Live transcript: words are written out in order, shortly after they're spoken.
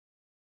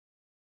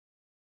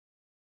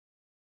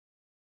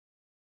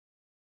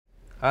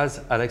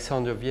as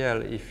Alexandre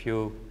Viel, if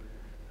you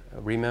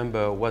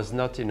remember, was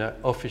not in an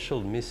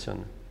official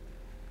mission.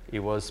 He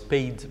was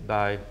paid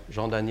by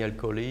Jean-Daniel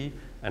Colly,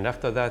 and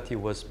after that he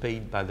was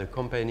paid by the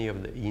Company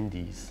of the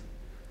Indies.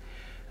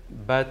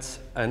 But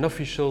an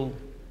official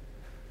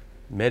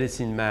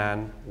medicine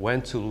man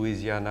went to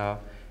Louisiana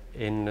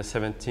in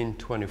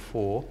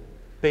 1724,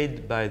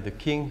 paid by the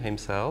king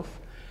himself,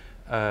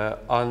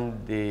 on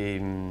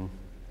the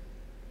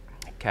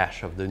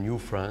cash of the New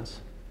France.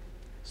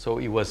 So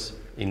he was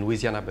in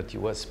Louisiana, but he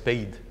was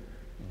paid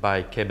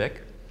by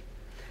Quebec.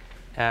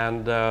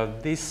 And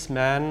this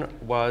man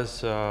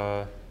was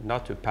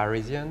not a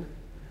Parisian.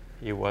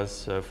 He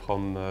was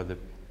from the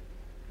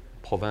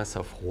province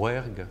of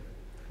Rouergue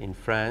in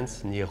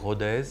France, near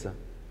Rodez.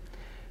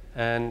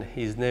 And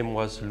his name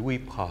was Louis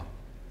Prat.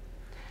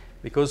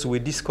 Because we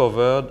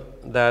discovered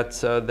that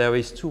there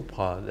is two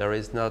Prat. There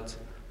is not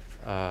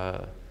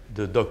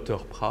the Dr.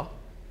 Prat.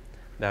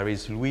 There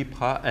is Louis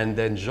Prat and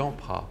then Jean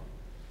Prat.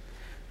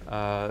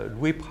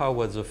 Louis Prat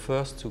was the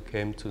first who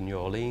came to New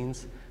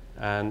Orleans,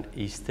 and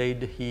he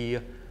stayed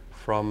here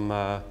from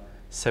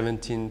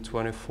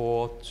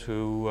 1724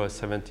 to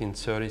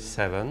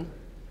 1737.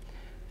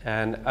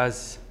 And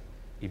as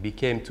he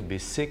became to be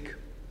sick,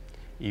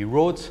 he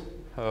wrote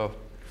her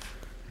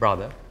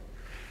brother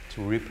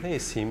to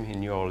replace him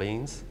in New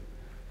Orleans,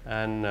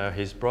 and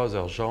his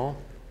brother Jean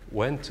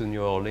went to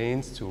New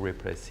Orleans to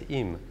replace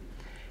him.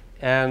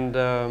 And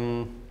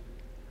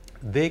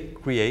they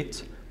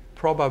create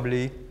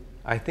probably,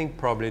 I think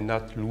probably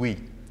not Louis,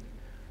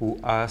 who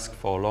asked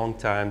for a long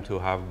time to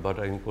have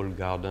botanical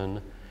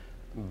garden,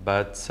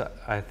 but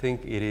I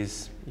think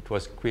it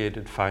was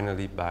created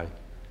finally by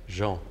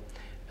Jean,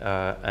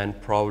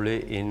 and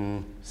probably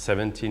in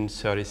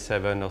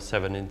 1737 or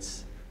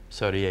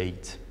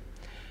 1738.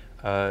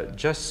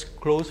 Just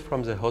close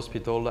from the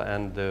hospital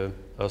and the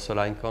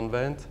Ursuline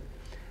convent,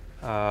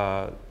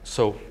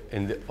 so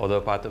in the other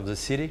part of the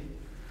city.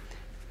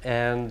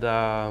 And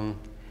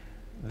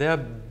there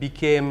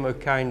became a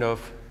kind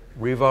of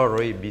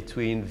rivalry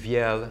between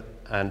Viel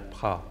and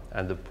Prat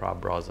and the Prat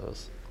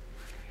brothers.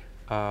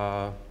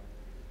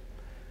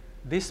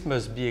 This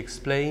must be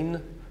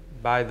explained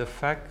by the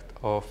fact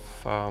of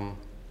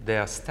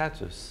their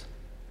status.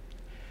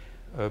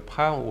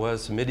 Prat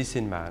was a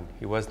medicine man.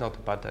 He was not a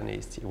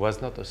botanist. He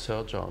was not a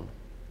surgeon.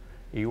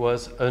 He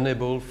was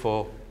unable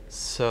for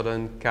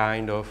certain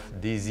kind of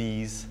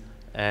disease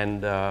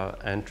and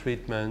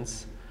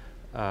treatments,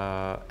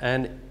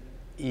 and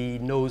he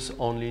knows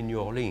only New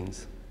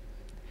Orleans.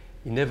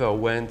 He never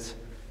went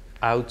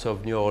out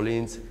of New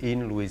Orleans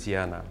in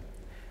Louisiana.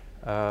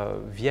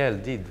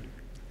 Viel did.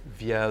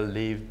 Viel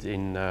lived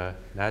in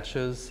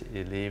Natchez.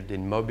 He lived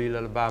in Mobile,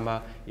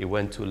 Alabama. He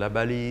went to La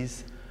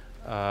Balise,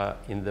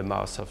 in the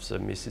mouth of the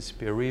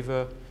Mississippi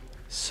River.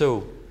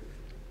 So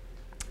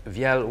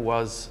Viel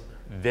was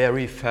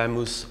very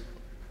famous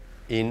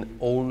in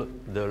all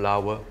the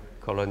lower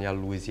colonial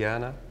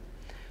Louisiana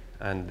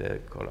and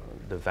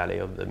the valley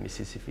of the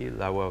Mississippi,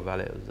 lower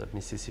valley of the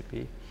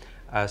Mississippi,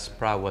 as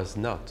Prat was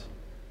not.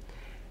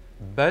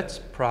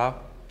 But Prat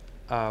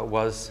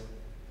was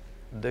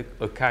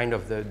a kind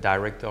of the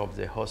director of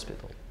the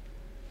hospital.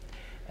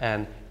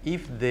 And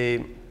if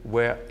they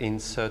were in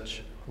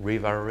such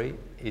rivalry,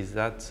 is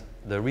that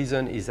the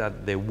reason is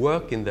that they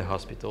work in the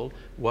hospital,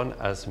 one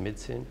as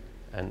medicine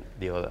and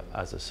the other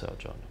as a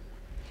surgeon.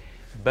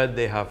 But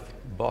they have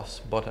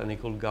both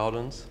botanical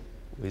gardens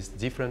with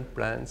different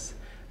plants,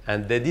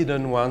 and they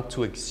didn't want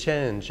to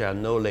exchange their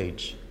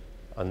knowledge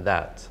on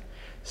that.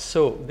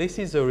 So this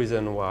is the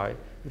reason why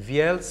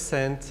Viel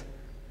sent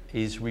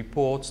his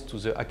reports to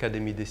the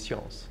Académie des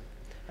Sciences,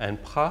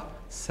 and Prat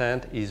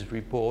sent his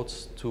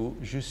reports to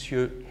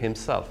Jussieu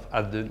himself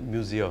at the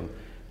museum,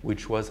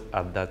 which was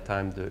at that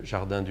time the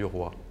Jardin du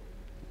Roi,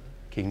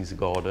 King's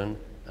Garden,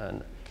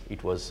 and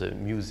it was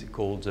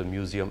called the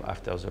Museum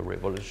after the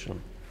Revolution.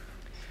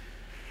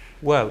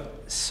 Well,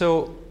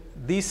 so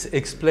this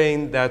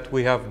explained that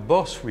we have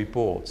both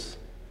reports,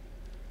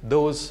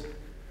 those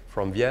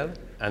from Viel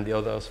and the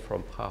others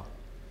from Prat.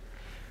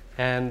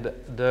 And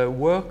the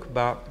work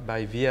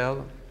by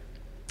Viel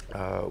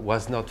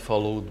was not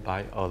followed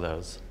by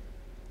others.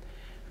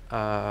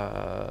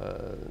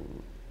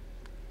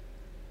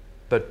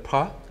 But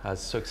Prat has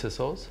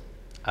successors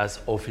as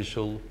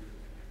official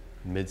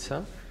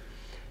medicine,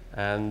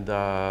 and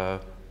I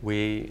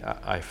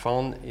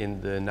found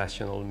in the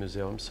National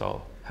Museums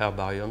or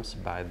herbariums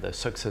by the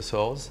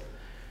successors,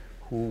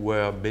 who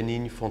were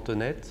Bénigne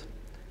Fontenette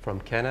from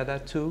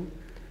Canada too,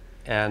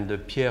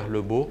 and Pierre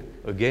Lebeau,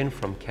 again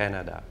from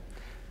Canada.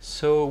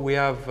 So we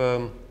have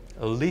a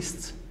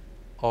list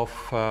of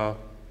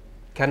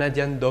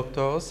Canadian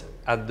doctors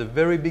at the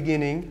very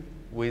beginning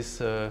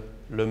with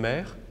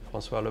Lemaire,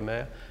 François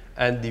Lemaire,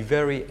 and the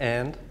very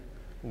end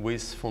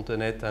with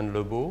Fontenette and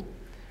Lebeau.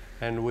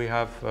 And we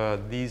have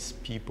these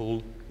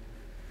people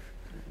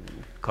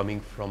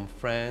coming from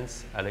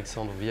France,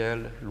 Alexandre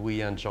Viel,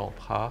 Louis and Jean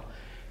Prat,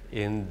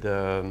 in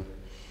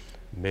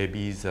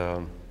maybe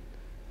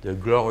the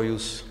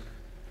glorious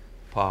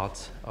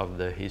part of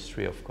the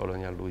history of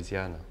colonial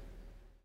Louisiana.